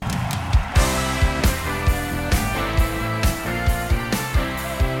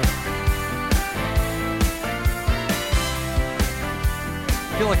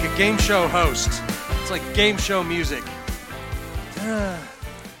like game show host. It's like game show music.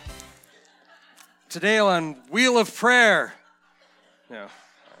 Today on Wheel of Prayer. No.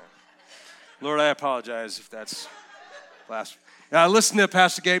 Lord, I apologize if that's last. Now listen to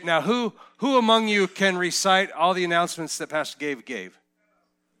Pastor Gabe. Now, who among you can recite all the announcements that Pastor Gabe gave?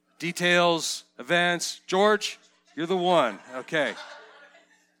 Details, events. George, you're the one. Okay.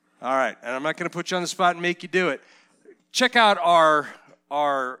 All right. And I'm not going to put you on the spot and make you do it. Check out our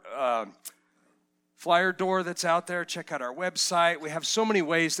flyer door that's out there. Check out our website. We have so many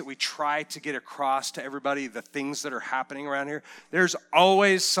ways that we try to get across to everybody the things that are happening around here. There's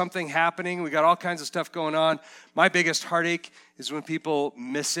always something happening. We got all kinds of stuff going on. My biggest heartache is when people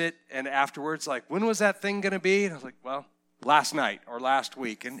miss it and afterwards, like, when was that thing going to be? And I was like, well, last night or last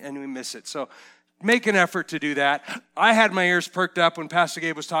week, and we miss it. So make an effort to do that. I had my ears perked up when Pastor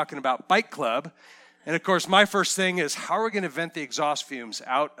Gabe was talking about Bike Club. And of course, my first thing is, how are we going to vent the exhaust fumes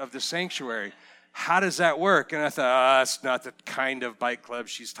out of the sanctuary? How does that work? And I thought, that's not the kind of bike club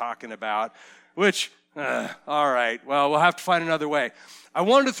she's talking about, which, all right, well, we'll have to find another way. I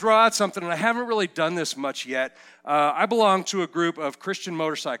wanted to throw out something, and I haven't really done this much yet. I belong to a group of Christian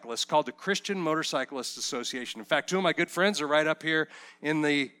motorcyclists called the Christian Motorcyclists Association. In fact, two of my good friends are right up here in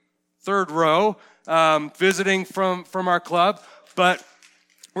the third row visiting from our club. But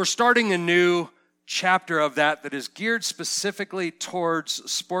we're starting a new chapter of that is geared specifically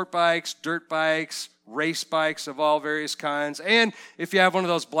towards sport bikes, dirt bikes, race bikes of all various kinds. And if you have one of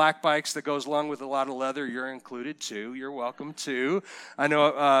those black bikes that goes along with a lot of leather, you're included too. You're welcome too. I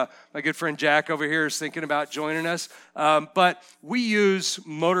know my good friend Jack over here is thinking about joining us. But we use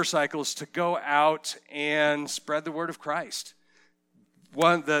motorcycles to go out and spread the word of Christ.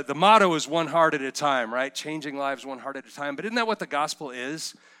 The motto is one heart at a time, right? Changing lives one heart at a time. But isn't that what the gospel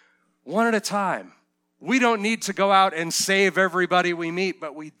is? One at a time. We don't need to go out and save everybody we meet,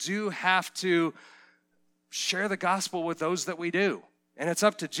 but we do have to share the gospel with those that we do. And it's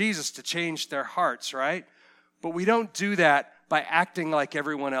up to Jesus to change their hearts, right? But we don't do that by acting like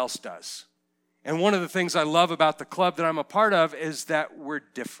everyone else does. And one of the things I love about the club that I'm a part of is that we're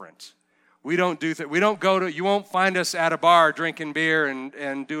different. We don't do that. We don't go to, you won't find us at a bar drinking beer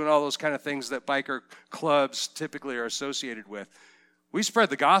and doing all those kind of things that biker clubs typically are associated with. We spread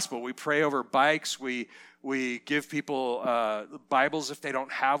the gospel. We pray over bikes. We give people Bibles if they don't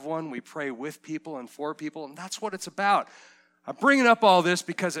have one. We pray with people and for people, and that's what it's about. I'm bringing up all this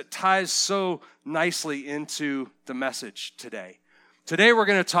because it ties so nicely into the message today. Today we're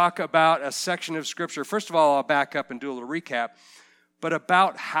going to talk about a section of Scripture. First of all, I'll back up and do a little recap, but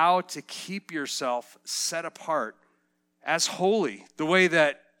about how to keep yourself set apart as holy, the way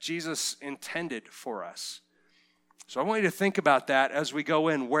that Jesus intended for us. So I want you to think about that as we go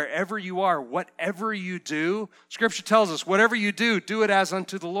in. Wherever you are, whatever you do, Scripture tells us, whatever you do, do it as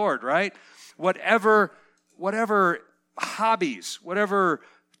unto the Lord, right? Whatever hobbies, whatever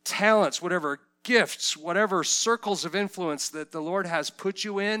talents, whatever gifts, whatever circles of influence that the Lord has put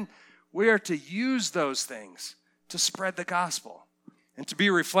you in, we are to use those things to spread the gospel and to be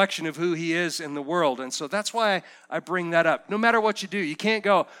a reflection of who He is in the world. And so that's why I bring that up. No matter what you do, you can't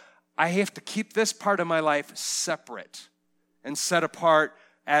go, I have to keep this part of my life separate and set apart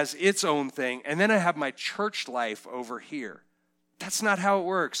as its own thing, and then I have my church life over here. That's not how it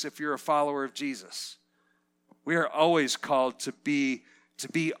works if you're a follower of Jesus. We are always called to be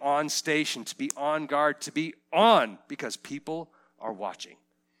on station, to be on guard, to be on, because people are watching.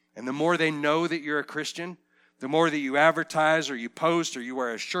 And the more they know that you're a Christian, the more that you advertise or you post or you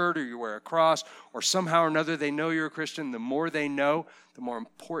wear a shirt or you wear a cross or somehow or another they know you're a Christian, the more they know, the more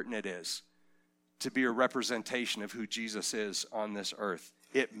important it is to be a representation of who Jesus is on this earth.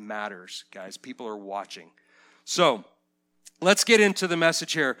 It matters, guys. People are watching. So let's get into the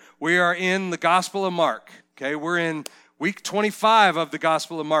message here. We are in the Gospel of Mark. Okay, we're in week 25 of the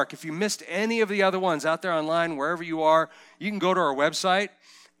Gospel of Mark. If you missed any of the other ones out there online, wherever you are, you can go to our website.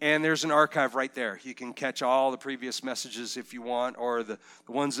 And there's an archive right there. You can catch all the previous messages if you want, or the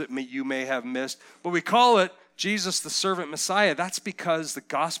ones that you may have missed. But we call it Jesus the Servant Messiah. That's because the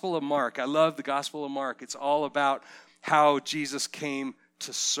Gospel of Mark, I love the Gospel of Mark. It's all about how Jesus came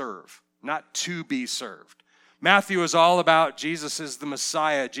to serve, not to be served. Matthew is all about Jesus is the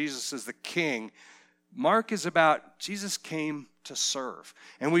Messiah, Jesus is the King. Mark is about Jesus came to serve.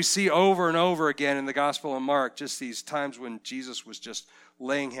 And we see over and over again in the Gospel of Mark just these times when Jesus was just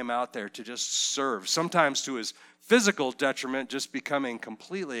laying him out there to just serve, sometimes to his physical detriment, just becoming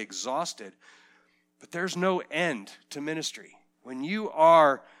completely exhausted. But there's no end to ministry. When you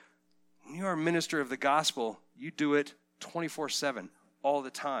are a minister of the gospel, you do it 24/7, all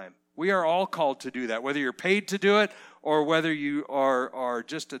the time. We are all called to do that, whether you're paid to do it or whether you are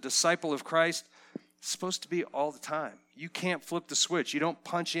just a disciple of Christ. It's supposed to be all the time. You can't flip the switch. You don't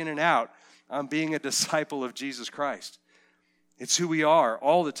punch in and out on being a disciple of Jesus Christ. It's who we are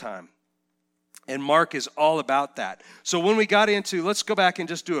all the time. And Mark is all about that. So when we got into, let's go back and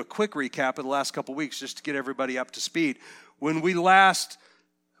just do a quick recap of the last couple weeks just to get everybody up to speed. When we last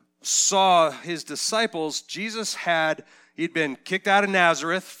saw his disciples, he'd been kicked out of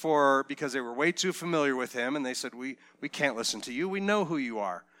Nazareth because they were way too familiar with him, and they said, we can't listen to you. We know who you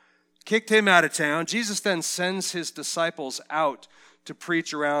are. Kicked him out of town. Jesus then sends his disciples out to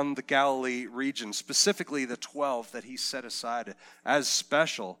preach around the Galilee region, specifically the 12 that he set aside as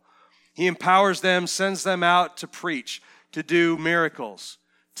special. He empowers them, sends them out to preach, to do miracles,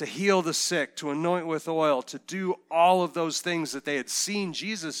 to heal the sick, to anoint with oil, to do all of those things that they had seen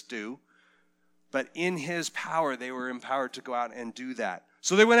Jesus do. But in his power, they were empowered to go out and do that.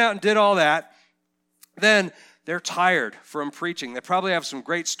 So they went out and did all that. Then they're tired from preaching. They probably have some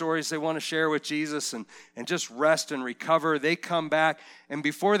great stories they want to share with Jesus and just rest and recover. They come back, and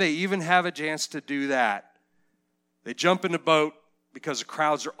before they even have a chance to do that, they jump in the boat because the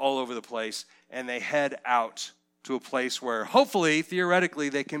crowds are all over the place, and they head out to a place where hopefully, theoretically,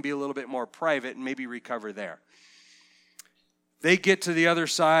 they can be a little bit more private and maybe recover there. They get to the other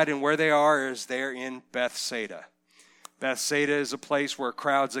side, and where they are is they're in Bethsaida. Bethsaida is a place where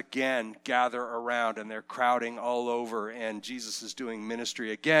crowds again gather around, and they're crowding all over, and Jesus is doing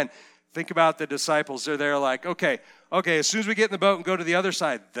ministry again. Think about the disciples. They're there like, okay, as soon as we get in the boat and go to the other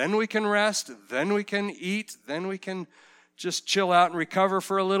side, then we can rest, then we can eat, then we can just chill out and recover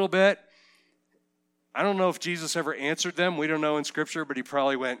for a little bit. I don't know if Jesus ever answered them. We don't know in Scripture, but he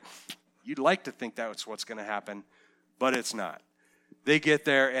probably went, you'd like to think that's what's going to happen, but it's not. They get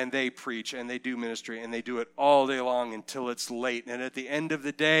there and they preach and they do ministry and they do it all day long until it's late. And at the end of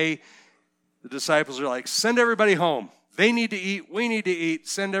the day, the disciples are like, send everybody home. They need to eat. We need to eat.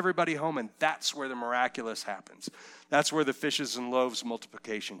 Send everybody home. And that's where the miraculous happens. That's where the fishes and loaves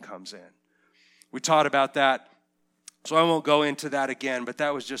multiplication comes in. We taught about that, so I won't go into that again, but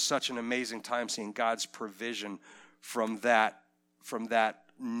that was just such an amazing time seeing God's provision from that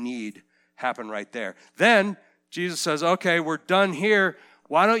need happen right there. Then Jesus says, okay, we're done here.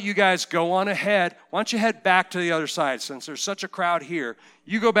 Why don't you guys go on ahead? Why don't you head back to the other side? Since there's such a crowd here,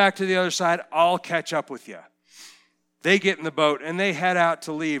 you go back to the other side. I'll catch up with you. They get in the boat and they head out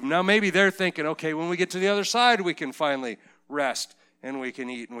to leave. Now maybe they're thinking, okay, when we get to the other side, we can finally rest and we can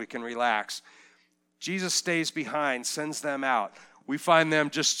eat and we can relax. Jesus stays behind, sends them out. We find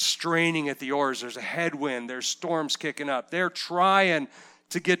them just straining at the oars. There's a headwind. There's storms kicking up. They're trying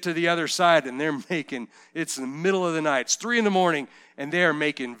to get to the other side, and it's in the middle of the night. It's 3 a.m, and they're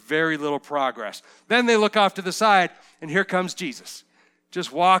making very little progress. Then they look off to the side, and here comes Jesus,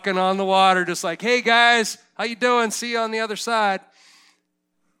 just walking on the water, just like, hey, guys, how you doing? See you on the other side.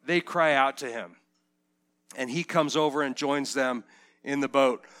 They cry out to him, and he comes over and joins them in the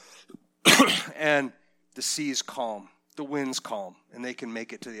boat, and the sea's calm, the wind's calm, and they can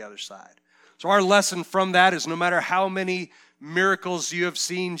make it to the other side. So our lesson from that is no matter how many miracles you have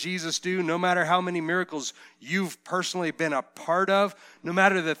seen Jesus do, no matter how many miracles you've personally been a part of, no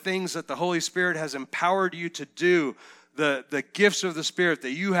matter the things that the Holy Spirit has empowered you to do, the gifts of the Spirit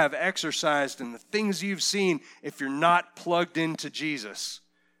that you have exercised and the things you've seen, if you're not plugged into Jesus,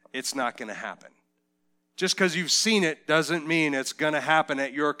 it's not going to happen. Just because you've seen it doesn't mean it's going to happen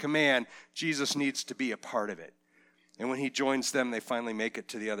at your command. Jesus needs to be a part of it. And when he joins them, they finally make it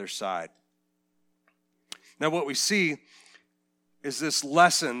to the other side. Now what we see is this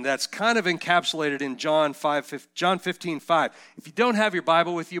lesson that's kind of encapsulated in John 15:5. If you don't have your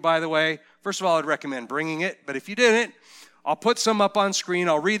Bible with you, by the way, first of all, I'd recommend bringing it. But if you didn't, I'll put some up on screen.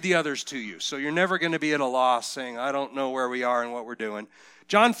 I'll read the others to you. So you're never going to be at a loss saying, I don't know where we are and what we're doing.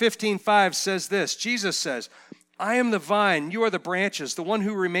 John 15:5 says this. Jesus says, I am the vine, you are the branches. The one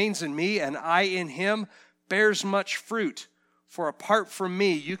who remains in me and I in him bears much fruit. For apart from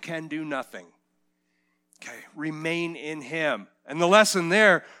me, you can do nothing. Okay, remain in him. And the lesson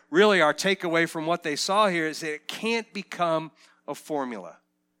there, really our takeaway from what they saw here is that it can't become a formula.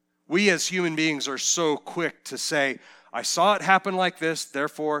 We as human beings are so quick to say, I saw it happen like this,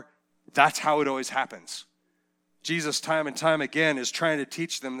 therefore that's how it always happens. Jesus time and time again is trying to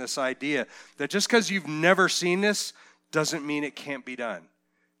teach them this idea that just because you've never seen this doesn't mean it can't be done.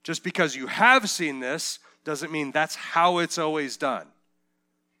 Just because you have seen this doesn't mean that's how it's always done.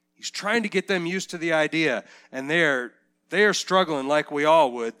 He's trying to get them used to the idea, and they are struggling like we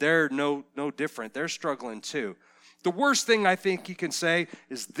all would. They're no different. They're struggling too. The worst thing I think he can say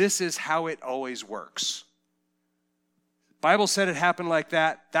is this is how it always works. Bible said it happened like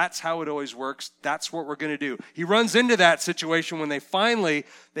that. That's how it always works. That's what we're going to do. He runs into that situation when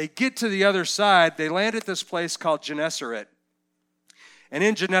they get to the other side. They land at this place called Gennesaret. And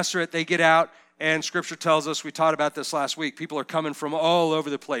in Gennesaret, they get out, and Scripture tells us, we taught about this last week, people are coming from all over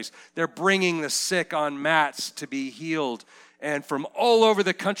the place. They're bringing the sick on mats to be healed. And from all over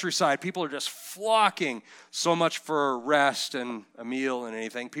the countryside, people are just flocking. So much for rest and a meal and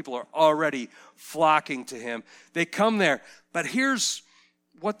anything. People are already flocking to him. They come there. But here's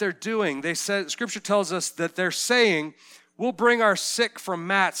what they're doing. Scripture tells us that they're saying, we'll bring our sick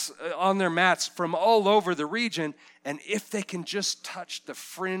from on their mats from all over the region, and if they can just touch the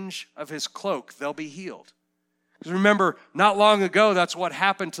fringe of his cloak, they'll be healed. Because remember, not long ago, that's what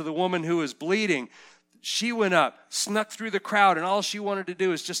happened to the woman who was bleeding. She went up, snuck through the crowd, and all she wanted to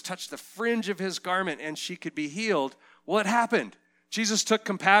do is just touch the fringe of his garment, and she could be healed. Well, it happened. Jesus took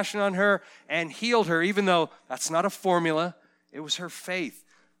compassion on her and healed her, even though that's not a formula. It was her faith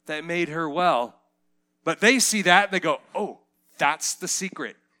that made her well. But they see that, and they go, oh, that's the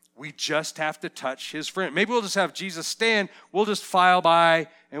secret. We just have to touch his fringe. Maybe we'll just have Jesus stand. We'll just file by,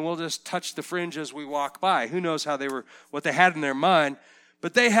 and we'll just touch the fringe as we walk by. Who knows what they had in their mind.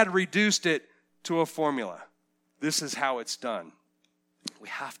 But they had reduced it to a formula. This is how it's done. We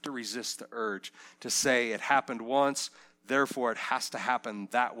have to resist the urge to say it happened once, therefore it has to happen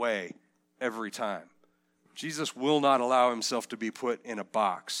that way every time. Jesus will not allow himself to be put in a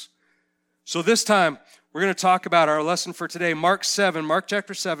box. So this time, we're going to talk about our lesson for today, Mark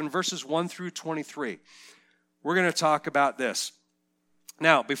chapter 7, verses 1 through 23. We're going to talk about this.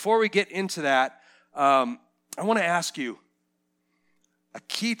 Now, before we get into that, I want to ask you, a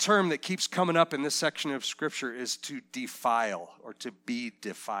key term that keeps coming up in this section of Scripture is to defile or to be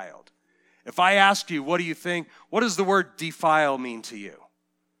defiled. If I asked you, what do you think? What does the word defile mean to you?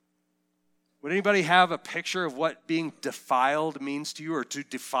 Would anybody have a picture of what being defiled means to you, or to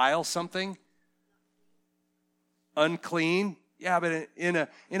defile something? Unclean? Yeah, but in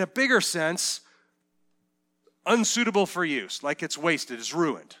a bigger sense, unsuitable for use, like it's wasted, it's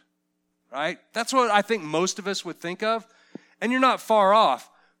ruined, right? That's what I think most of us would think of. And you're not far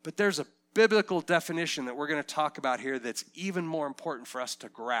off, but there's a biblical definition that we're going to talk about here that's even more important for us to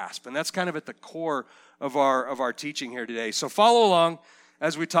grasp. And that's kind of at the core of our teaching here today. So follow along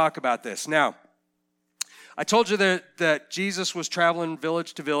as we talk about this. Now, I told you that Jesus was traveling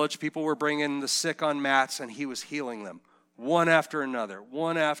village to village. People were bringing the sick on mats, and he was healing them one after another,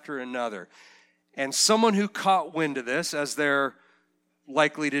 one after another. And someone who caught wind of this, as they're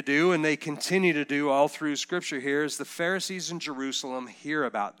likely to do, and they continue to do all through Scripture here, is the Pharisees in Jerusalem hear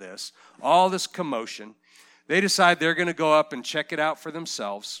about this, all this commotion. They decide they're going to go up and check it out for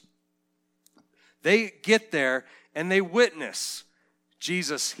themselves. They get there, and they witness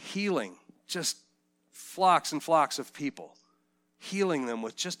Jesus healing just flocks and flocks of people, healing them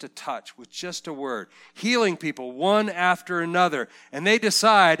with just a touch, with just a word, healing people one after another. And they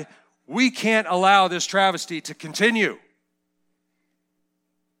decide, we can't allow this travesty to continue.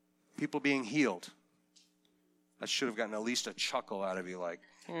 People being healed. That should have gotten at least a chuckle out of you, like,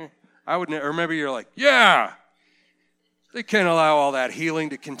 I wouldn't. Or maybe you're like, yeah, they can't allow all that healing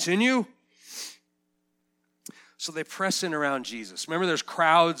to continue. So they press in around Jesus. Remember, there's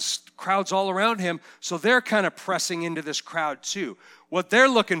crowds all around him, so they're kind of pressing into this crowd too. What they're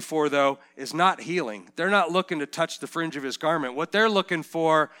looking for, though, is not healing. They're not looking to touch the fringe of his garment. What they're looking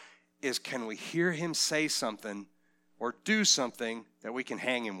for is, can we hear him say something or do something that we can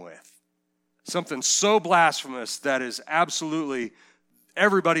hang him with? Something so blasphemous that is absolutely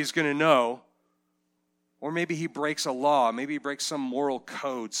everybody's going to know. Or maybe he breaks a law. Maybe he breaks some moral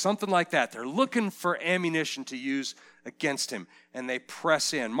code. Something like that. They're looking for ammunition to use against him. And they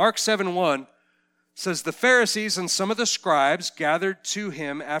press in. Mark 7:1 says, the Pharisees and some of the scribes gathered to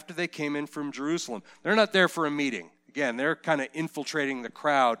him after they came in from Jerusalem. They're not there for a meeting. Again, they're kind of infiltrating the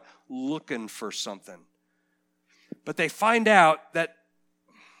crowd, looking for something. But they find out that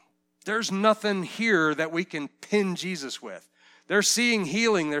there's nothing here that we can pin Jesus with. They're seeing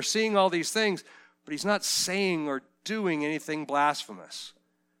healing. They're seeing all these things. But he's not saying or doing anything blasphemous,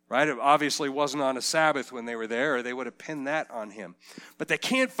 right? It obviously wasn't on a Sabbath when they were there, or they would have pinned that on him. But they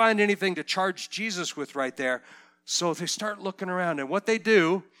can't find anything to charge Jesus with right there, so they start looking around. And what they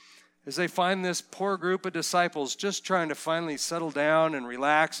do is they find this poor group of disciples just trying to finally settle down and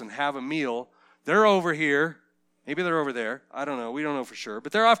relax and have a meal. They're over here. Maybe they're over there. I don't know. We don't know for sure.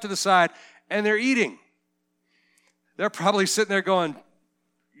 But they're off to the side, and they're eating. They're probably sitting there going,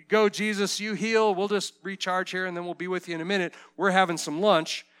 go, Jesus, you heal. We'll just recharge here, and then we'll be with you in a minute. We're having some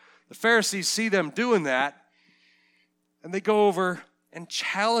lunch. The Pharisees see them doing that, and they go over and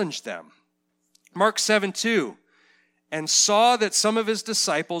challenge them. Mark 7:2, and saw that some of his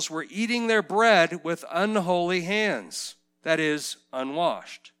disciples were eating their bread with unholy hands, that is,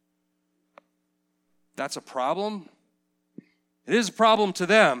 unwashed. That's a problem? It is a problem to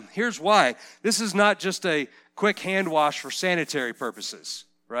them. Here's why. This is not just a quick hand wash for sanitary purposes,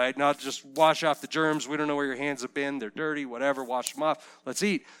 right? Not just wash off the germs. We don't know where your hands have been. They're dirty, whatever. Wash them off. Let's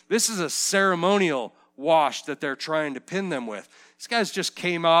eat. This is a ceremonial wash that they're trying to pin them with. These guys just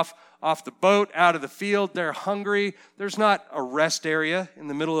came off the boat, out of the field. They're hungry. There's not a rest area in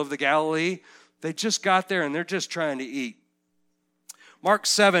the middle of the Galilee. They just got there and they're just trying to eat. Mark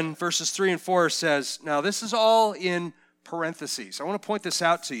 7, verses 3 and 4 says, now this is all in parentheses. I want to point this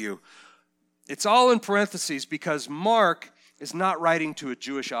out to you. It's all in parentheses because Mark is not writing to a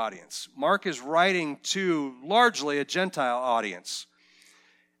Jewish audience. Mark is writing to largely a Gentile audience.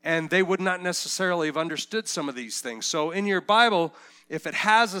 And they would not necessarily have understood some of these things. So in your Bible, if it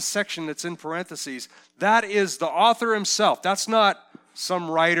has a section that's in parentheses, that is the author himself. That's not some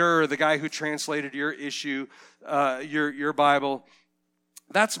writer or the guy who translated your issue, your Bible.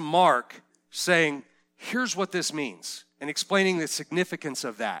 That's Mark saying, here's what this means, and explaining the significance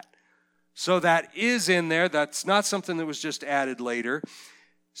of that. So that is in there. That's not something that was just added later.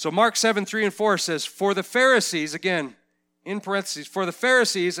 So Mark 7, 3 and 4 says, for the Pharisees, again, in parentheses, for the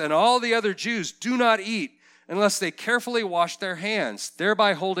Pharisees and all the other Jews do not eat unless they carefully wash their hands,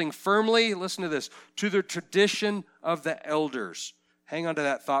 thereby holding firmly, listen to this, to the tradition of the elders. Hang on to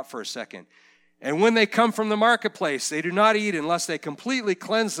that thought for a second. And when they come from the marketplace, they do not eat unless they completely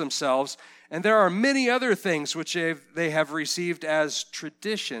cleanse themselves. And there are many other things which they have received as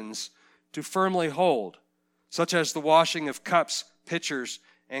traditions to firmly hold, such as the washing of cups, pitchers,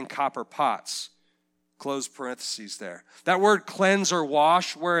 and copper pots. Close parentheses there. That word cleanse or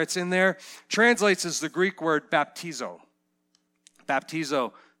wash, where it's in there, translates as the Greek word baptizo.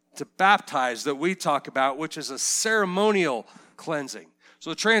 Baptizo, to baptize, that we talk about, which is a ceremonial cleansing. So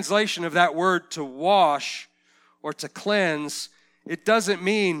the translation of that word to wash or to cleanse, it doesn't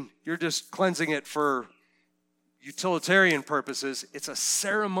mean you're just cleansing it for utilitarian purposes. It's a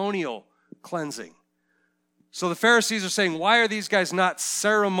ceremonial cleansing. So the Pharisees are saying, why are these guys not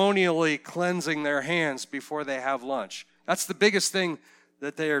ceremonially cleansing their hands before they have lunch? That's the biggest thing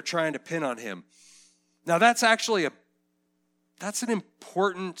that they are trying to pin on him. Now that's actually that's an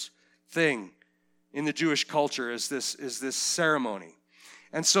important thing in the Jewish culture, is this ceremony.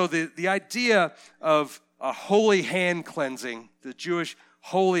 And so the idea of a holy hand cleansing, the Jewish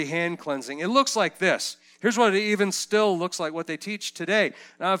holy hand cleansing, it looks like this. Here's what it even still looks like, what they teach today.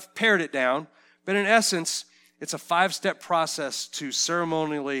 Now I've pared it down, but in essence, it's a 5-step process to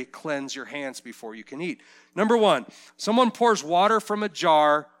ceremonially cleanse your hands before you can eat. Number 1, someone pours water from a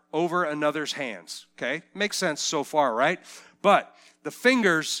jar over another's hands. Okay, makes sense so far, right? But the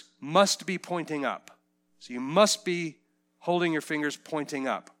fingers must be pointing up. So you must be holding your fingers pointing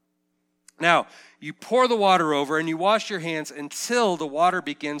up. Now, you pour the water over and you wash your hands until the water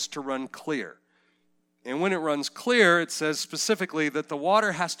begins to run clear. And when it runs clear, it says specifically that the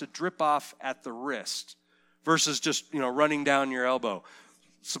water has to drip off at the wrist versus just, running down your elbow.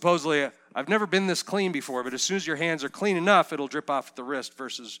 Supposedly, I've never been this clean before, but as soon as your hands are clean enough, it'll drip off at the wrist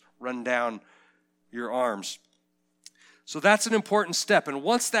versus run down your arms. So that's an important step. And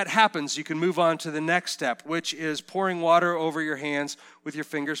once that happens, you can move on to the next step, which is pouring water over your hands with your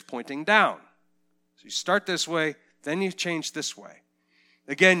fingers pointing down. So you start this way, then you change this way.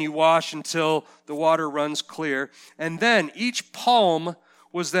 Again, you wash until the water runs clear. And then each palm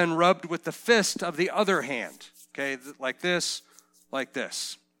was then rubbed with the fist of the other hand. Okay, like this, like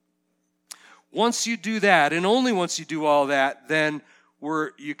this. Once you do that, and only once you do all that, then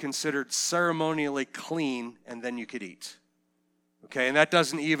were you considered ceremonially clean, and then you could eat. Okay, and that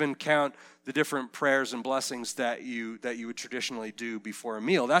doesn't even count the different prayers and blessings that you would traditionally do before a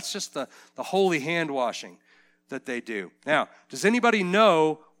meal. That's just the holy hand washing that they do. Now, does anybody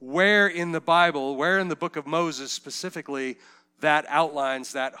know where in the Bible, where in the book of Moses specifically, that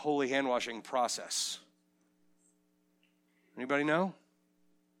outlines that holy hand washing process? Anybody know?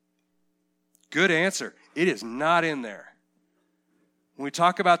 Good answer. It is not in there. When we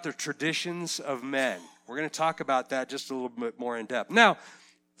talk about the traditions of men, we're going to talk about that just a little bit more in depth. Now,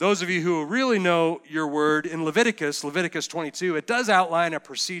 those of you who really know your word, in Leviticus 22, it does outline a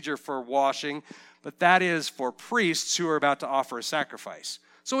procedure for washing, but that is for priests who are about to offer a sacrifice.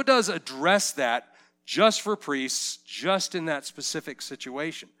 So it does address that just for priests, just in that specific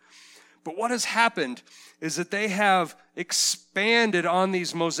situation. But what has happened is that they have expanded on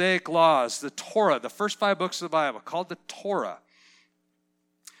these Mosaic laws, the Torah, the first 5 books of the Bible, called the Torah,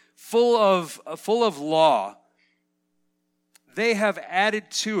 full of law. They have added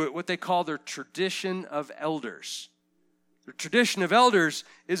to it what they call their tradition of elders. The tradition of elders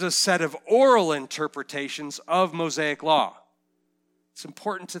is a set of oral interpretations of Mosaic law. It's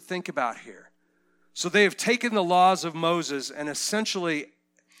important to think about here. So they have taken the laws of Moses and essentially,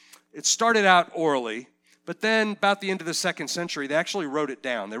 it started out orally, but then about the end of the 2nd century, they actually wrote it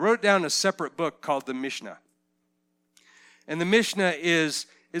down. They wrote it down in a separate book called the Mishnah. And the Mishnah is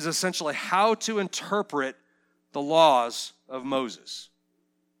essentially how to interpret the laws of Moses.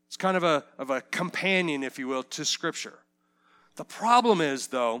 It's kind of a companion, if you will, to Scripture. The problem is,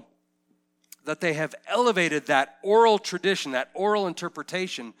 though, that they have elevated that oral tradition, that oral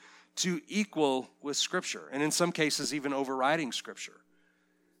interpretation, to equal with Scripture, and in some cases even overriding Scripture.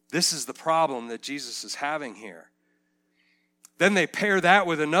 This is the problem that Jesus is having here. Then they pair that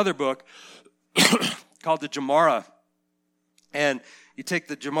with another book called the Gemara. And you take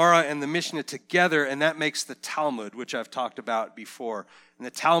the Gemara and the Mishnah together, and that makes the Talmud, which I've talked about before. And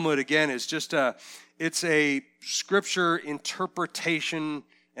the Talmud, again, is just it's a Scripture interpretation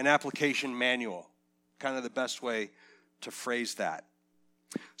and application manual. Kind of the best way to phrase that.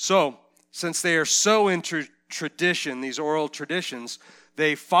 So, since they are so into tradition, these oral traditions,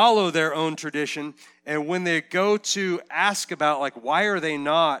 they follow their own tradition, and when they go to ask about, like, why are they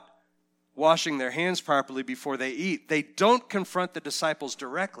not washing their hands properly before they eat, they don't confront the disciples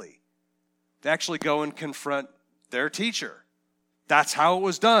directly. They actually go and confront their teacher. That's how it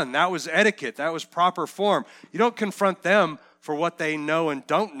was done. That was etiquette. That was proper form. You don't confront them for what they know and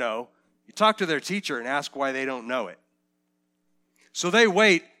don't know. You talk to their teacher and ask why they don't know it. So they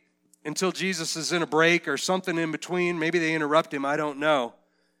wait until Jesus is in a break or something in between. Maybe they interrupt him, I don't know.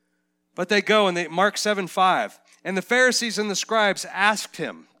 But they go and Mark 7:5. And the Pharisees and the scribes asked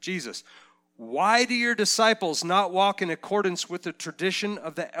him, Jesus, why do your disciples not walk in accordance with the tradition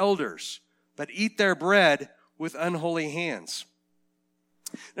of the elders, but eat their bread with unholy hands?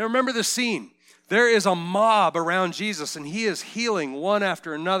 Now remember the scene. There is a mob around Jesus, and he is healing one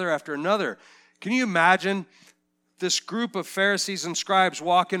after another after another. Can you imagine this group of Pharisees and scribes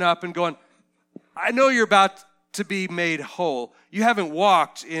walking up and going, I know you're about to be made whole. You haven't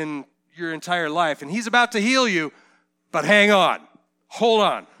walked in your entire life, and he's about to heal you, but hang on. Hold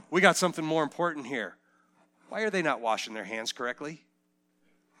on. We got something more important here. Why are they not washing their hands correctly?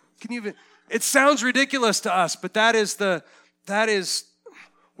 It sounds ridiculous to us, but that is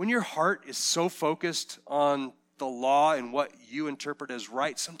when your heart is so focused on the law and what you interpret as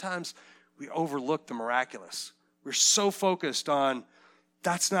right, sometimes we overlook the miraculous. We're so focused on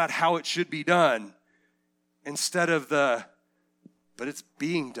that's not how it should be done instead of but it's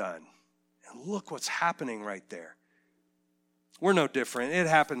being done. And look what's happening right there. We're no different. It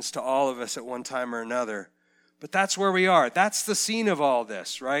happens to all of us at one time or another. But that's where we are. That's the scene of all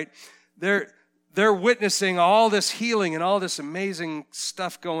this, right? They're witnessing all this healing and all this amazing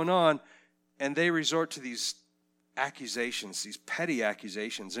stuff going on, and they resort to these accusations, these petty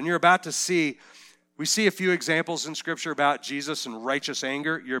accusations. And you're about to see, we see a few examples in Scripture about Jesus and righteous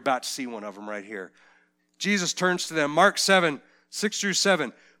anger. You're about to see one of them right here. Jesus turns to them, Mark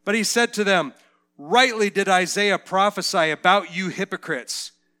 7:6-7. But he said to them, rightly did Isaiah prophesy about you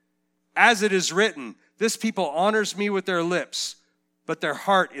hypocrites. As it is written, this people honors me with their lips, but their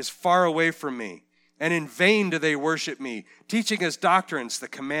heart is far away from me. And in vain do they worship me, teaching as doctrines the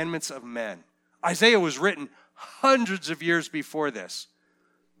commandments of men. Isaiah was written hundreds of years before this,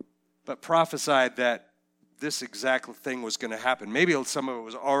 but prophesied that this exact thing was going to happen. Maybe some of it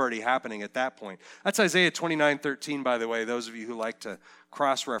was already happening at that point. That's Isaiah 29:13, by the way, those of you who like to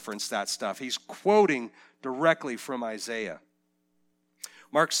cross-reference that stuff. He's quoting directly from Isaiah.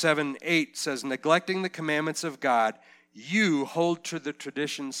 Mark 7:8 says, neglecting the commandments of God, you hold to the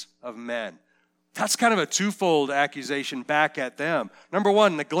traditions of men. That's kind of a twofold accusation back at them. Number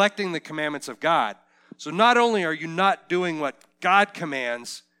one, neglecting the commandments of God. So not only are you not doing what God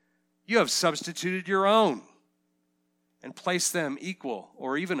commands, you have substituted your own and placed them equal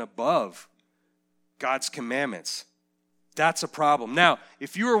or even above God's commandments. That's a problem. Now,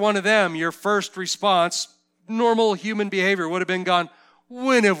 if you were one of them, your first response, normal human behavior, would have been gone,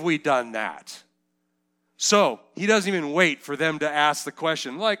 when have we done that? So he doesn't even wait for them to ask the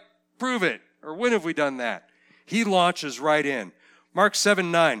question, like, prove it, or when have we done that? He launches right in. Mark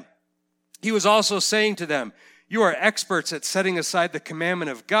 7:9. He was also saying to them, you are experts at setting aside the commandment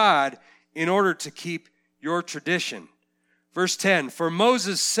of God in order to keep your tradition. Verse 10, for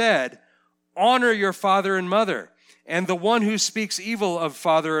Moses said, honor your father and mother, and the one who speaks evil of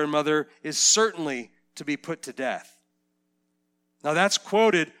father and mother is certainly to be put to death. Now that's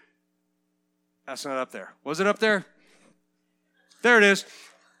quoted. That's not up there. Was it up there? There it is.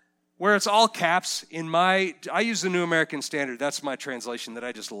 Where it's all caps I use the New American Standard. That's my translation that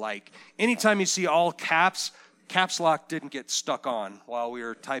I just like. Anytime you see all caps, caps lock didn't get stuck on while we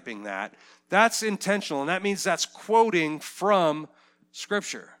were typing that. That's intentional, and that means that's quoting from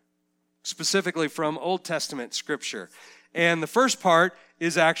Scripture, specifically from Old Testament Scripture. And the first part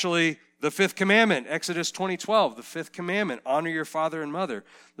is actually the fifth commandment, Exodus 20:12, the fifth commandment, honor your father and mother.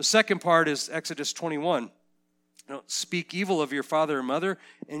 The second part is Exodus 21. Don't speak evil of your father or mother,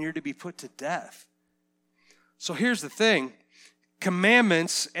 and you're to be put to death. So here's the thing.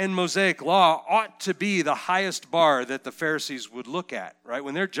 Commandments and Mosaic law ought to be the highest bar that the Pharisees would look at, right?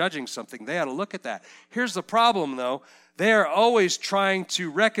 When they're judging something, they ought to look at that. Here's the problem, though. They are always trying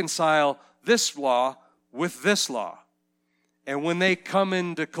to reconcile this law with this law. And when they come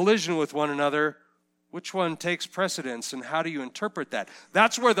into collision with one another, which one takes precedence and how do you interpret that?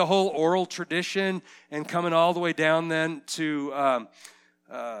 That's where the whole oral tradition and coming all the way down then to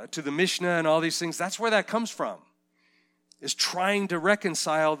the Mishnah and all these things, that's where that comes from, is trying to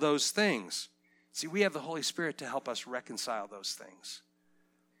reconcile those things. See, we have the Holy Spirit to help us reconcile those things.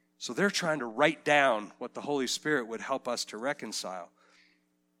 So they're trying to write down what the Holy Spirit would help us to reconcile.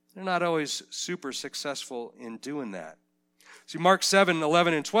 They're not always super successful in doing that. See, Mark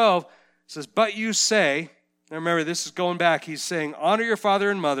 7:11 and 12 says, but you say, now remember, this is going back, he's saying, honor your father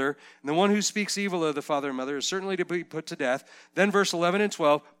and mother, and the one who speaks evil of the father and mother is certainly to be put to death. Then verse 11 and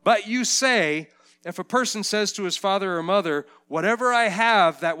 12, but you say, if a person says to his father or mother, whatever I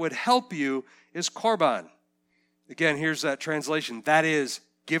have that would help you is korban. Again, here's that translation. That is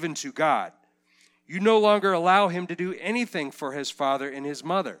given to God. You no longer allow him to do anything for his father and his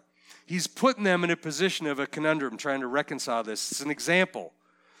mother. He's putting them in a position of a conundrum, trying to reconcile this. It's an example.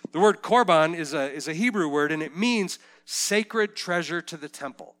 The word korban is a Hebrew word, and it means sacred treasure to the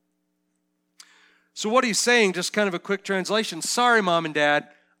temple. So what he's saying, just kind of a quick translation, sorry, Mom and Dad,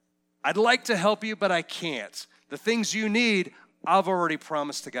 I'd like to help you, but I can't. The things you need, I've already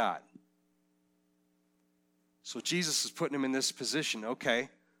promised to God. So Jesus is putting him in this position. Okay,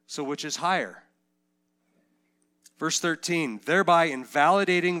 so which is higher? Verse 13, thereby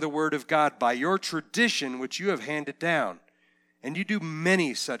invalidating the word of God by your tradition which you have handed down. And you do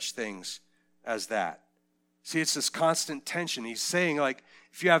many such things as that. See, it's this constant tension. He's saying, like,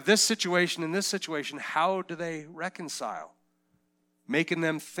 if you have this situation and this situation, how do they reconcile? Making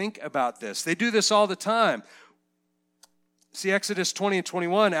them think about this. They do this all the time. See, Exodus 20 and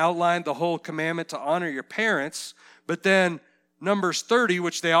 21 outlined the whole commandment to honor your parents, but then Numbers 30,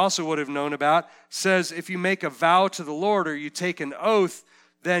 which they also would have known about, says if you make a vow to the Lord or you take an oath,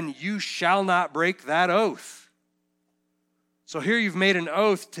 then you shall not break that oath. So here you've made an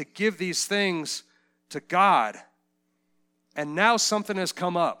oath to give these things to God, and now something has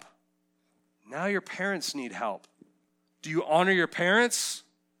come up. Now your parents need help. Do you honor your parents,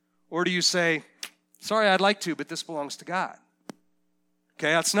 or do you say, sorry, I'd like to, but this belongs to God?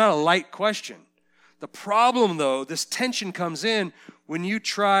 Okay, that's not a light question. The problem, though, this tension comes in when you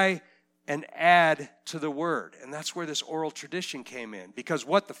try and add to the word. And that's where this oral tradition came in. Because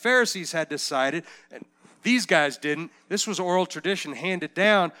what the Pharisees had decided, and these guys didn't, this was oral tradition handed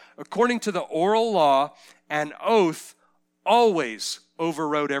down. According to the oral law, an oath always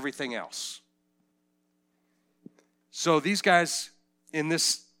overrode everything else. So these guys, in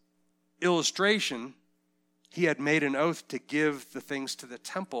this illustration, he had made an oath to give the things to the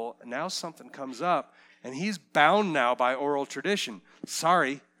temple, and now something comes up, and he's bound now by oral tradition.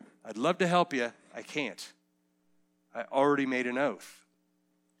 Sorry, I'd love to help you. I can't. I already made an oath.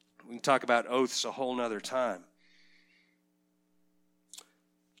 We can talk about oaths a whole nother time.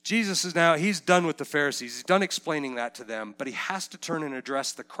 Jesus is now, he's done with the Pharisees. He's done explaining that to them, but he has to turn and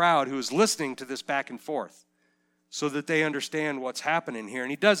address the crowd who is listening to this back and forth so that they understand what's happening here. And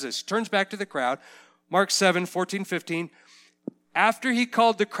he does this. He turns back to the crowd. Mark 7, 14, 15. After he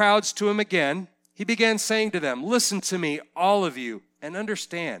called the crowds to him again, he began saying to them, listen to me, all of you, and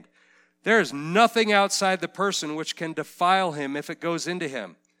understand. There is nothing outside the person which can defile him if it goes into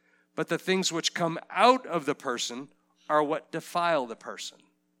him. But the things which come out of the person are what defile the person.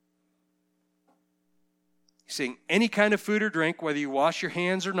 He's saying any kind of food or drink, whether you wash your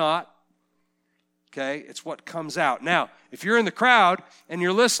hands or not, okay, it's what comes out. Now, if you're in the crowd and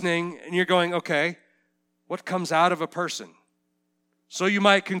you're listening and you're going, okay, what comes out of a person? So you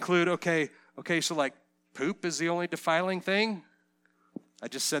might conclude, okay, so like poop is the only defiling thing? I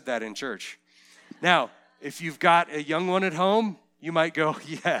just said that in church. Now, if you've got a young one at home, you might go,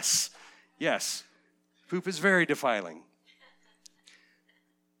 yes, poop is very defiling.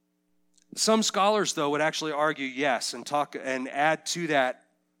 Some scholars, though, would actually argue yes and talk and add to that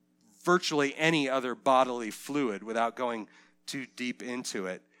virtually any other bodily fluid without going too deep into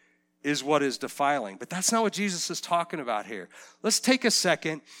it. is what is defiling. But that's not what Jesus is talking about here. Let's take a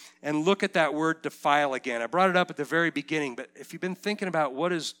second and look at that word defile again. I brought it up at the very beginning, but if you've been thinking about what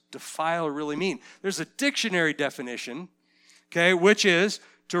does defile really mean, there's a dictionary definition, okay, which is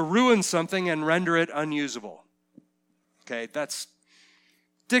to ruin something and render it unusable. Okay, that's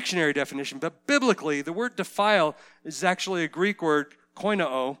dictionary definition. But biblically, the word defile is actually a Greek word,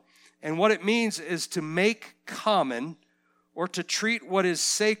 koinao, and what it means is to make common or to treat what is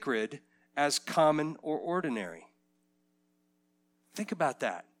sacred as common or ordinary. Think about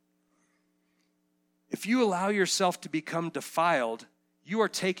that. If you allow yourself to become defiled, you are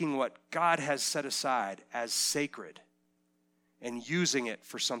taking what God has set aside as sacred and using it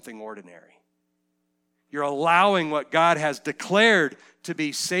for something ordinary. You're allowing what God has declared to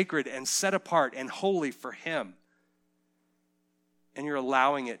be sacred and set apart and holy for Him, and you're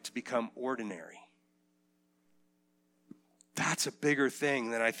allowing it to become ordinary. That's a bigger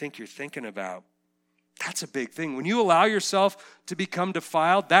thing than I think you're thinking about. That's a big thing. When you allow yourself to become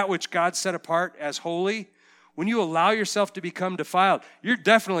defiled, that which God set apart as holy, when you allow yourself to become defiled, you're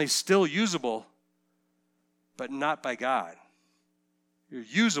definitely still usable, but not by God. You're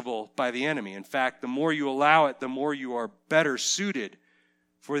usable by the enemy. In fact, the more you allow it, the more you are better suited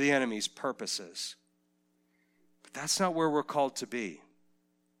for the enemy's purposes. But that's not where we're called to be.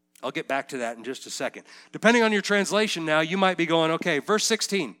 I'll get back to that in just a second. Depending on your translation now, you might be going, okay, verse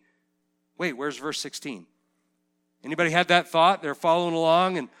 16. Wait, where's verse 16? Anybody had that thought? They're following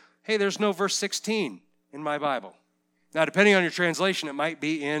along and, hey, there's no verse 16 in my Bible. Now, depending on your translation, it might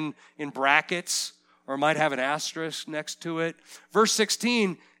be in brackets or might have an asterisk next to it. Verse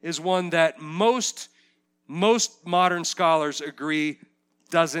 16 is one that most modern scholars agree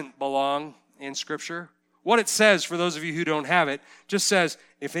doesn't belong in Scripture. What it says, for those of you who don't have it, just says,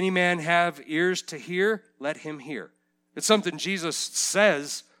 if any man have ears to hear, let him hear. It's something Jesus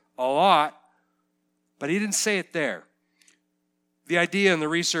says a lot, but he didn't say it there. The idea and the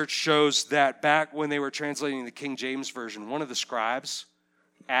research shows that back when they were translating the King James Version, one of the scribes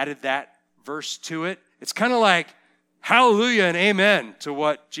added that verse to it. It's kind of like hallelujah and amen to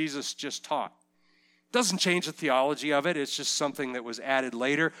what Jesus just taught. Doesn't change the theology of it. It's just something that was added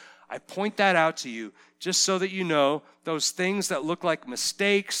later. I point that out to you just so that you know those things that look like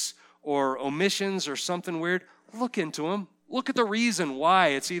mistakes or omissions or something weird, look into them. Look at the reason why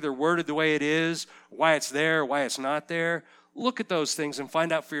it's either worded the way it is, why it's there, why it's not there. Look at those things and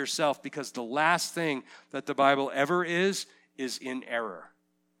find out for yourself, because the last thing that the Bible ever is in error.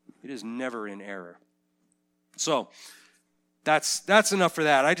 It is never in error. So that's enough for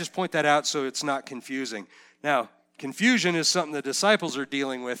that. I just point that out so it's not confusing. Now, confusion is something the disciples are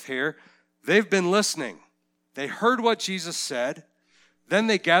dealing with here. They've been listening. They heard what Jesus said. Then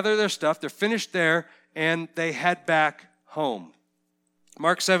they gather their stuff. They're finished there, and they head back home.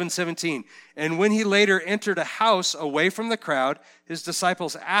 Mark 7:17. And when he later entered a house away from the crowd, his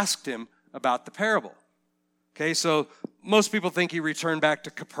disciples asked him about the parable. Okay, so most people think he returned back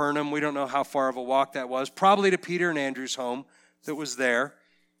to Capernaum. We don't know how far of a walk that was. Probably to Peter and Andrew's home that was there.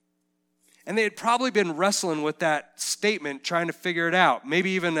 And they had probably been wrestling with that statement, trying to figure it out.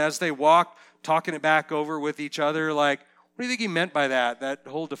 Maybe even as they walked, talking it back over with each other, like, what do you think he meant by that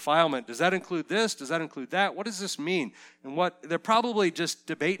whole defilement? Does that include this? Does that include that? What does this mean? And they're probably just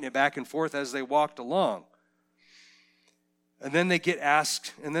debating it back and forth as they walked along. And then they get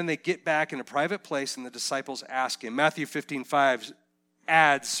asked, and then they get back in a private place, and the disciples ask him. Matthew 15:5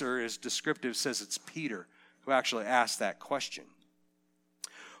 adds, or is descriptive, says it's Peter who actually asked that question.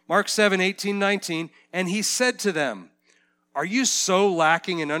 Mark 7:18-19, and he said to them, are you so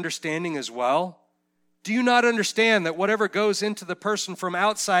lacking in understanding as well? Do you not understand that whatever goes into the person from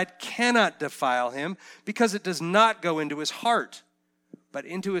outside cannot defile him, because it does not go into his heart, but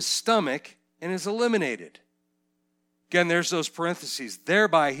into his stomach and is eliminated? Again, there's those parentheses.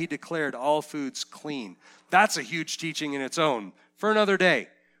 Thereby he declared all foods clean. That's a huge teaching in its own for another day.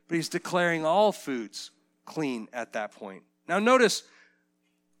 But he's declaring all foods clean at that point. Now notice,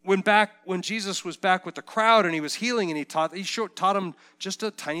 when Jesus was back with the crowd and he was healing and he taught them just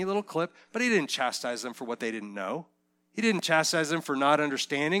a tiny little clip, but he didn't chastise them for what they didn't know. He didn't chastise them for not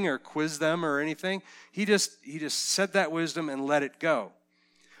understanding or quiz them or anything. He just said that wisdom and let it go.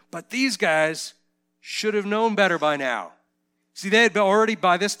 But these guys should have known better by now. See,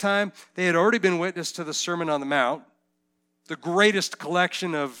 by this time, they had already been witness to the Sermon on the Mount, the greatest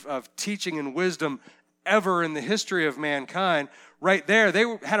collection of teaching and wisdom ever in the history of mankind. Right there, they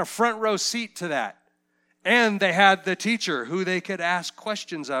had a front row seat to that. And they had the teacher who they could ask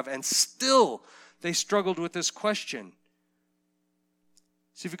questions of, and still they struggled with this question.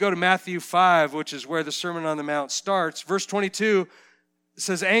 So if you go to Matthew 5, which is where the Sermon on the Mount starts, verse 22, It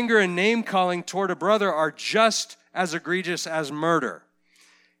says, anger and name-calling toward a brother are just as egregious as murder.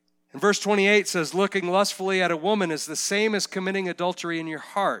 And verse 28 says, looking lustfully at a woman is the same as committing adultery in your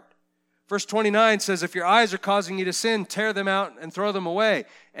heart. Verse 29 says, if your eyes are causing you to sin, tear them out and throw them away.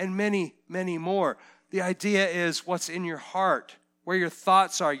 And many, many more. The idea is what's in your heart, where your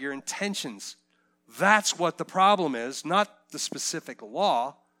thoughts are, your intentions. That's what the problem is, not the specific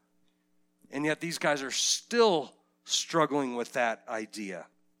law. And yet these guys are still struggling with that idea.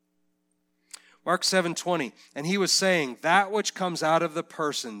 Mark 7:20, and he was saying, that which comes out of the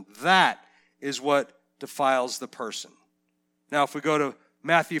person, that is what defiles the person. Now, if we go to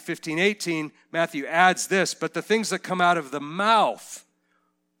Matthew 15:18, Matthew adds this, but the things that come out of the mouth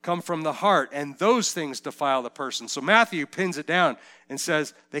come from the heart, and those things defile the person. So Matthew pins it down and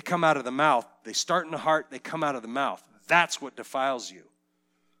says they come out of the mouth. They start in the heart, they come out of the mouth. That's what defiles you.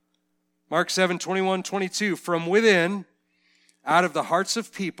 Mark 7:21-22, from within, out of the hearts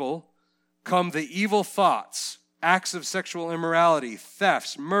of people, come the evil thoughts, acts of sexual immorality,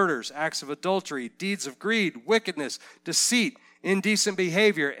 thefts, murders, acts of adultery, deeds of greed, wickedness, deceit, indecent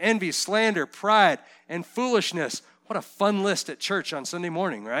behavior, envy, slander, pride, and foolishness. What a fun list at church on Sunday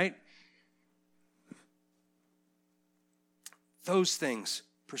morning, right? Those things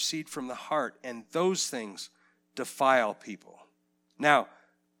proceed from the heart, and those things defile people. Now,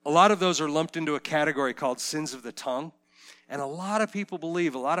 a lot of those are lumped into a category called sins of the tongue. And a lot of people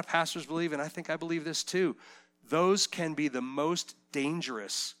believe, a lot of pastors believe, and I think I believe this too, those can be the most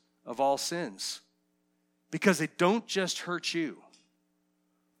dangerous of all sins. Because they don't just hurt you.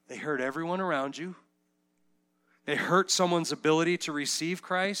 They hurt everyone around you. They hurt someone's ability to receive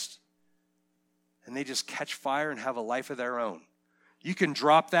Christ. And they just catch fire and have a life of their own. You can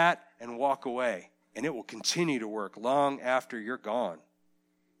drop that and walk away, and it will continue to work long after you're gone.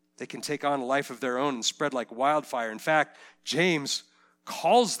 They can take on a life of their own and spread like wildfire. In fact, James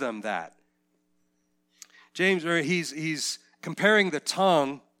calls them that. James, he's comparing the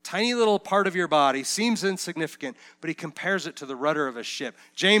tongue, tiny little part of your body, seems insignificant, but he compares it to the rudder of a ship.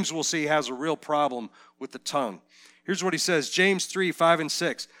 James, we'll see, has a real problem with the tongue. Here's what he says, James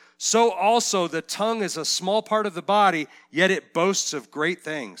 3:5-6. So also the tongue is a small part of the body, yet it boasts of great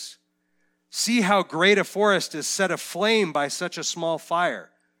things. See how great a forest is set aflame by such a small fire.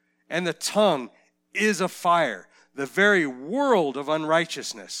 And the tongue is a fire, the very world of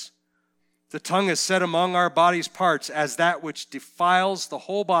unrighteousness. The tongue is set among our body's parts as that which defiles the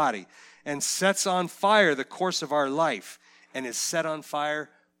whole body and sets on fire the course of our life and is set on fire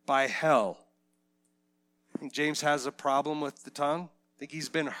by hell. I think James has a problem with the tongue. Think he's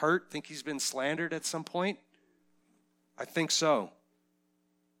been hurt? Think he's been slandered at some point? I think so.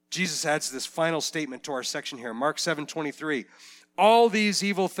 Jesus adds this final statement to our section here, Mark 7:23. All these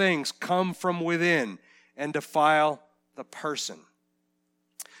evil things come from within and defile the person.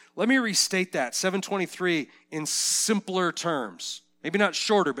 Let me restate that, 7:23, in simpler terms. Maybe not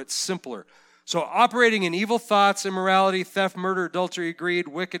shorter, but simpler. So operating in evil thoughts, immorality, theft, murder, adultery, greed,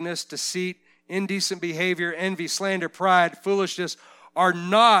 wickedness, deceit, indecent behavior, envy, slander, pride, foolishness are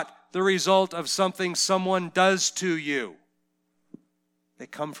not the result of something someone does to you. They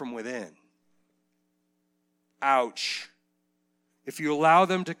come from within. Ouch. If you allow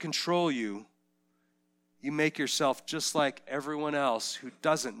them to control you, you make yourself just like everyone else who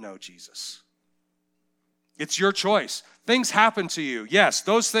doesn't know Jesus. It's your choice. Things happen to you. Yes,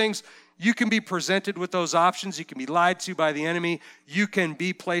 those things, you can be presented with those options. You can be lied to by the enemy. You can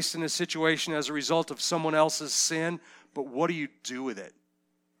be placed in a situation as a result of someone else's sin. But what do you do with it?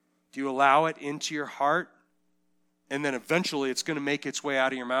 Do you allow it into your heart? And then eventually it's going to make its way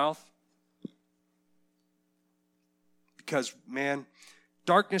out of your mouth? Because, man,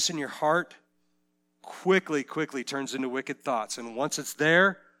 darkness in your heart quickly turns into wicked thoughts. And once it's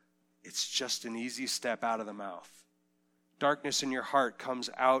there, it's just an easy step out of the mouth. Darkness in your heart comes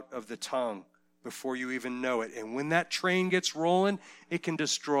out of the tongue before you even know it. And when that train gets rolling, it can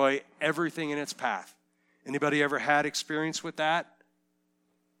destroy everything in its path. Anybody ever had experience with that?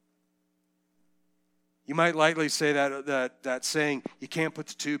 You might lightly say that saying, you can't put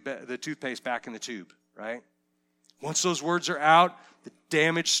the toothpaste back in the tube, right? Once those words are out, the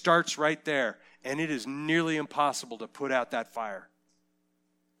damage starts right there, and it is nearly impossible to put out that fire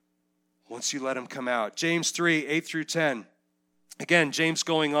once you let them come out. James 3:8-10. Again, James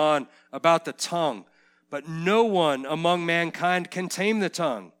going on about the tongue. But no one among mankind can tame the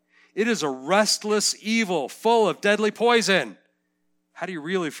tongue. It is a restless evil full of deadly poison. How do you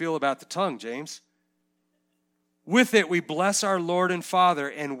really feel about the tongue, James? With it we bless our Lord and Father,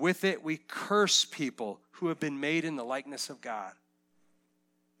 and with it we curse people who have been made in the likeness of God.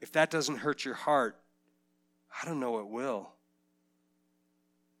 If that doesn't hurt your heart, I don't know what will.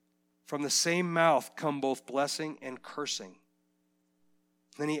 From the same mouth come both blessing and cursing.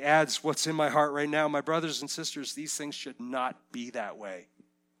 Then he adds, what's in my heart right now, my brothers and sisters, these things should not be that way.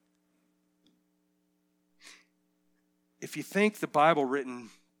 If you think the Bible written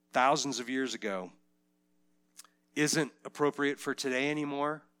thousands of years ago isn't appropriate for today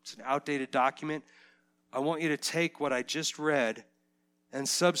anymore, it's an outdated document, I want you to take what I just read and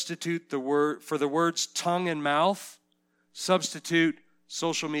substitute the word for the words tongue and mouth, substitute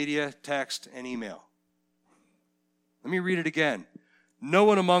social media, text, and email. Let me read it again. No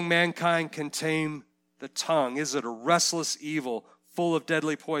one among mankind can tame the tongue. Is it a restless evil full of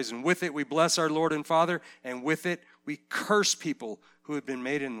deadly poison? With it we bless our Lord and Father, and with it we curse people who have been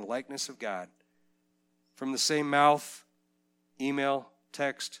made in the likeness of God. From the same mouth, email,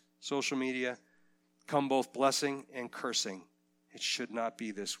 text, social media, come both blessing and cursing. It should not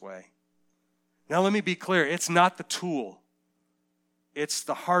be this way. Now let me be clear. It's not the tool. It's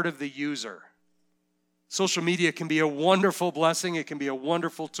the heart of the user. Social media can be a wonderful blessing. It can be a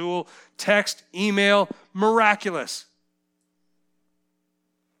wonderful tool. Text, email, miraculous.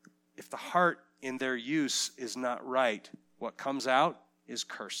 If the heart in their use is not right, what comes out is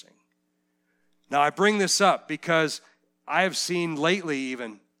cursing. Now, I bring this up because I have seen lately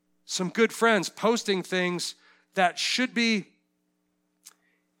even some good friends posting things that should be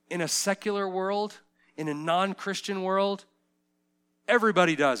in a secular world, in a non-Christian world.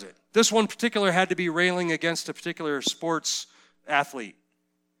 Everybody does it. This one particular had to be railing against a particular sports athlete.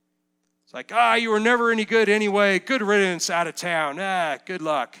 It's like, you were never any good anyway. Good riddance, out of town. Good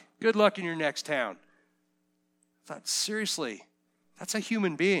luck. Good luck in your next town. I thought, seriously, that's a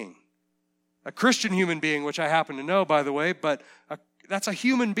human being. A Christian human being, which I happen to know, by the way, but that's a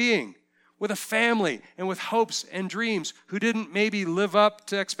human being with a family and with hopes and dreams who didn't maybe live up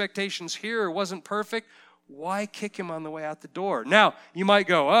to expectations here or wasn't perfect. Why kick him on the way out the door? Now, you might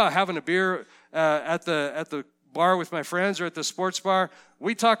go, having a beer at the bar with my friends or at the sports bar,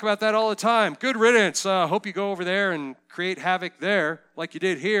 we talk about that all the time. Good riddance. Hope you go over there and create havoc there like you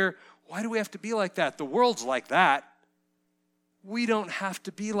did here. Why do we have to be like that? The world's like that. We don't have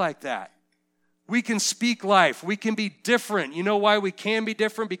to be like that. We can speak life. We can be different. You know why we can be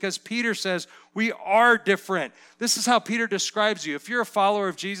different? Because Peter says we are different. This is how Peter describes you. If you're a follower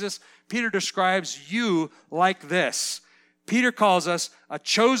of Jesus, Peter describes you like this. Peter calls us a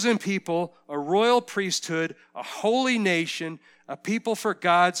chosen people, a royal priesthood, a holy nation, a people for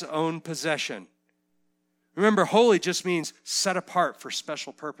God's own possession. Remember, holy just means set apart for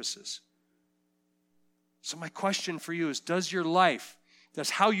special purposes. So my question for you is, does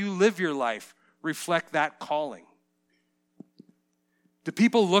how you live your life reflect that calling? Do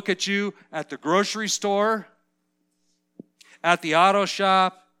people look at you at the grocery store, at the auto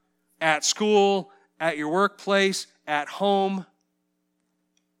shop, at school, at your workplace, at home,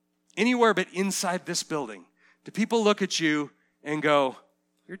 anywhere but inside this building? Do people look at you and go,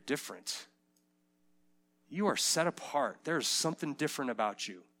 you're different. You are set apart. There's something different about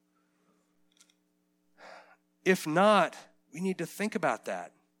you. If not, we need to think about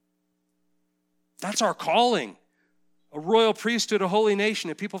that. That's our calling. A royal priesthood, a holy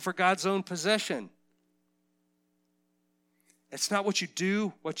nation, a people for God's own possession. It's not what you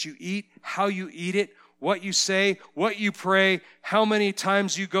do, what you eat, how you eat it, what you say, what you pray, how many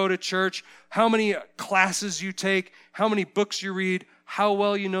times you go to church, how many classes you take, how many books you read, how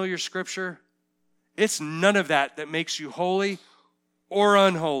well you know your scripture. It's none of that that makes you holy or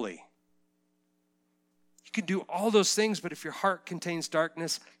unholy. You can do all those things, but if your heart contains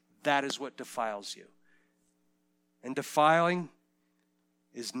darkness, that is what defiles you. And defiling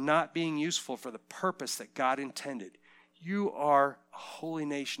is not being useful for the purpose that God intended. You are a holy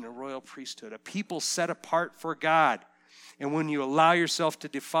nation, a royal priesthood, a people set apart for God. And when you allow yourself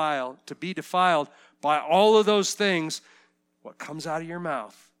to be defiled by all of those things, what comes out of your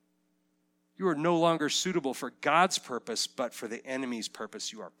mouth, you are no longer suitable for God's purpose, but for the enemy's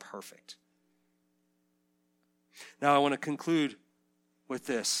purpose. You are perfect. Now I want to conclude with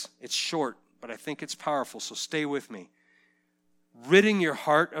this. It's short, but I think it's powerful, so stay with me. Ridding your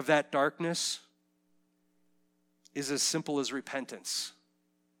heart of that darkness is as simple as repentance.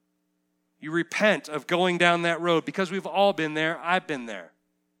 You repent of going down that road because we've all been there. I've been there.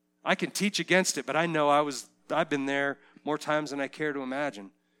 I can teach against it, but I know I've been there more times than I care to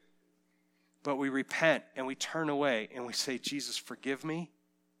imagine. But we repent and we turn away and we say, Jesus, forgive me.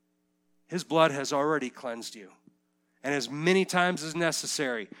 His blood has already cleansed you. And as many times as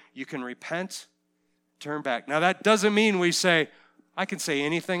necessary, you can repent, turn back. Now that doesn't mean we say, I can say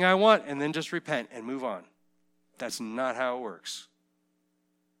anything I want and then just repent and move on. That's not how it works.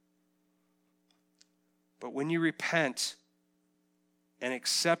 But when you repent and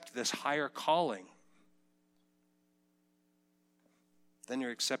accept this higher calling, then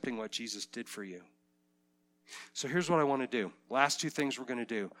you're accepting what Jesus did for you. So here's what I want to do. Last two things we're going to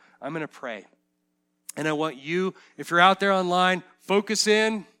do. I'm going to pray. And I want you, if you're out there online, focus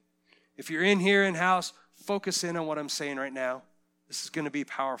in. If you're in here in house, focus in on what I'm saying right now. This is going to be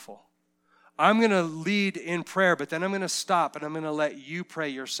powerful. I'm going to lead in prayer, but then I'm going to stop and I'm going to let you pray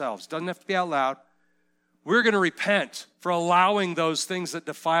yourselves. Doesn't have to be out loud. We're going to repent for allowing those things that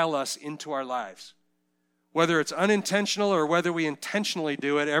defile us into our lives. Whether it's unintentional or whether we intentionally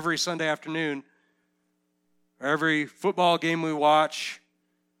do it every Sunday afternoon or every football game we watch,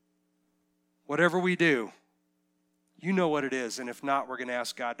 whatever we do, you know what it is. And if not, we're going to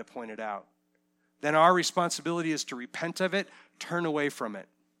ask God to point it out. Then our responsibility is to repent of it, turn away from it,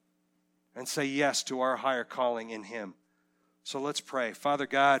 and say yes to our higher calling in Him. So let's pray. Father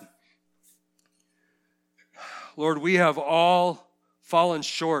God, Lord, we have all fallen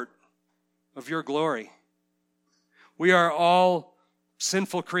short of your glory. We are all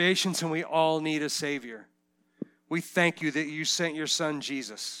sinful creations and we all need a Savior. We thank you that you sent your Son,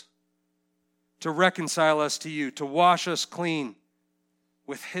 Jesus, to reconcile us to you, to wash us clean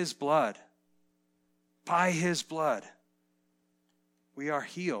with His blood. By His blood, we are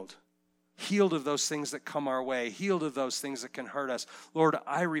healed. Healed of those things that come our way, healed of those things that can hurt us. Lord,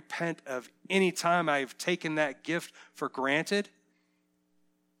 I repent of any time I've taken that gift for granted.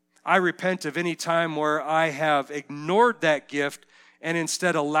 I repent of any time where I have ignored that gift and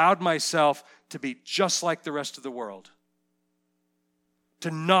instead allowed myself to be just like the rest of the world. To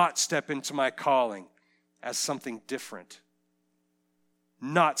not step into my calling as something different.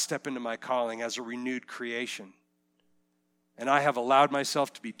 Not step into my calling as a renewed creation. And I have allowed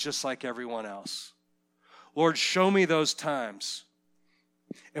myself to be just like everyone else. Lord, show me those times.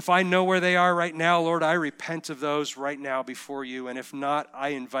 If I know where they are right now, Lord, I repent of those right now before you. And if not, I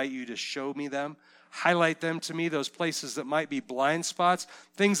invite you to show me them. Highlight them to me, those places that might be blind spots,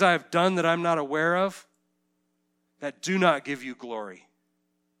 things I have done that I'm not aware of, that do not give you glory.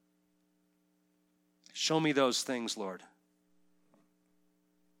 Show me those things, Lord.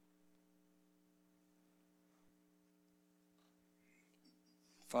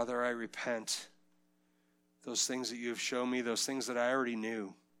 Father, I repent. Those things that you have shown me, those things that I already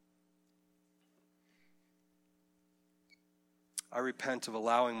knew. I repent of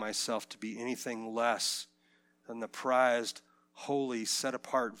allowing myself to be anything less than the prized, holy,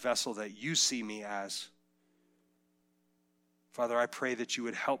 set-apart vessel that you see me as. Father, I pray that you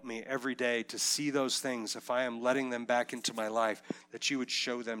would help me every day to see those things, if I am letting them back into my life, that you would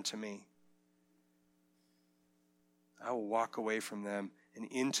show them to me. I will walk away from them and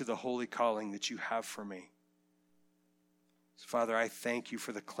into the holy calling that you have for me. So, Father, I thank you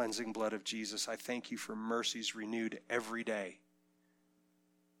for the cleansing blood of Jesus. I thank you for mercies renewed every day.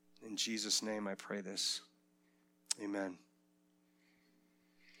 In Jesus' name I pray this. Amen.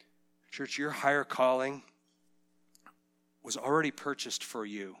 Church, your higher calling was already purchased for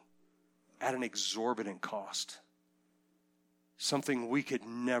you at an exorbitant cost. Something we could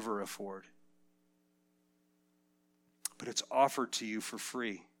never afford. But it's offered to you for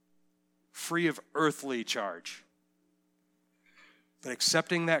free of earthly charge. But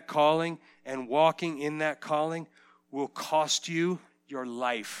accepting that calling and walking in that calling will cost you your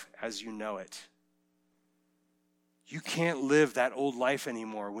life as you know it. You can't live that old life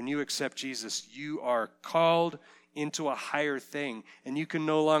anymore. When you accept Jesus, you are called into a higher thing. And you can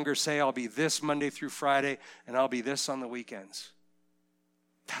no longer say, I'll be this Monday through Friday and I'll be this on the weekends.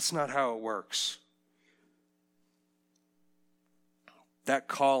 That's not how it works. That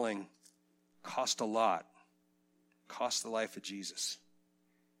calling cost a lot. Cost the life of Jesus.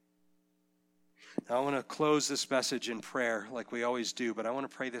 Now I want to close this message in prayer like we always do, but I want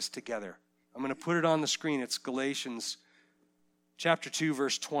to pray this together. I'm going to put it on the screen. It's Galatians chapter 2,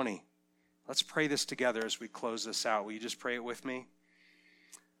 verse 20. Let's pray this together as we close this out. Will you just pray it with me?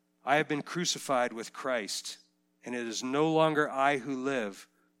 I have been crucified with Christ, and it is no longer I who live,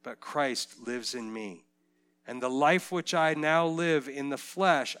 but Christ lives in me. And the life which I now live in the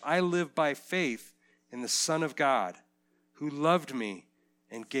flesh, I live by faith in the Son of God, who loved me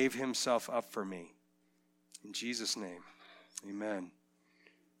and gave himself up for me. In Jesus' name, amen.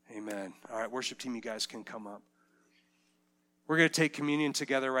 Amen. All right, worship team, you guys can come up. We're going to take communion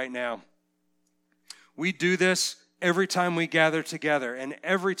together right now. We do this every time we gather together, and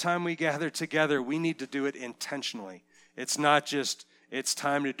every time we gather together, we need to do it intentionally. It's not just, it's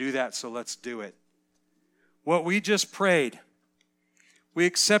time to do that, so let's do it. What we just prayed, we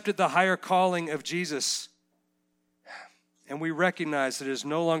accepted the higher calling of Jesus, and we recognize that it is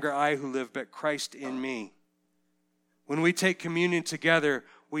no longer I who live, but Christ in me. When we take communion together,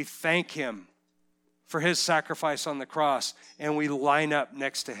 we thank him for his sacrifice on the cross, and we line up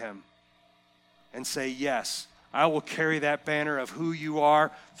next to him and say, yes, I will carry that banner of who you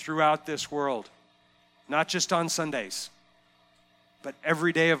are throughout this world, not just on Sundays, but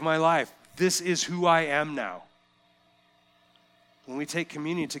every day of my life. This is who I am now. When we take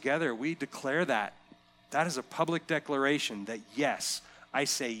communion together, we declare that. That is a public declaration that, yes, I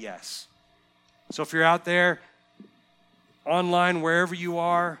say yes. So if you're out there, online, wherever you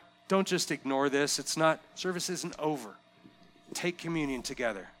are, don't just ignore this. Service isn't over. Take communion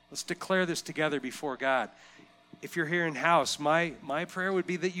together. Let's declare this together before God. If you're here in house, my prayer would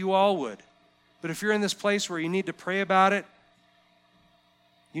be that you all would. But if you're in this place where you need to pray about it,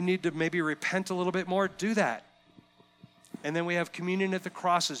 you need to maybe repent a little bit more, do that. And then we have communion at the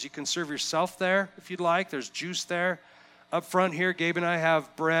crosses. You can serve yourself there if you'd like. There's juice there. Up front here, Gabe and I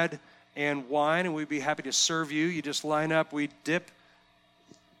have bread and wine, and we'd be happy to serve you. You just line up, we dip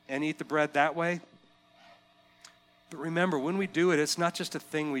and eat the bread that way. But remember, when we do it, it's not just a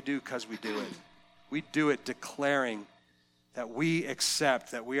thing we do because we do it. We do it declaring that we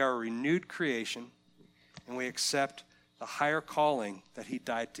accept that we are a renewed creation, and we accept the higher calling that he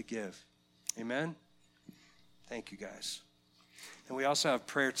died to give. Amen? Thank you, guys. And we also have a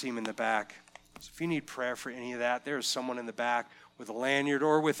prayer team in the back. So if you need prayer for any of that, there is someone in the back with a lanyard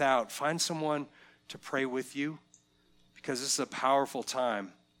or without. Find someone to pray with you, because this is a powerful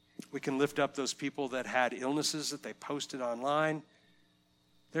time. We can lift up those people that had illnesses that they posted online.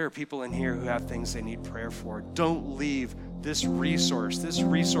 There are people in here who have things they need prayer for. Don't leave this resource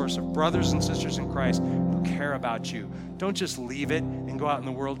of brothers and sisters in Christ who care about you. Don't just leave it and go out in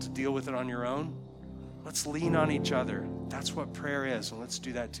the world to deal with it on your own. Let's lean on each other. That's what prayer is, and let's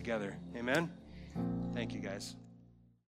do that together. Amen? Thank you, guys.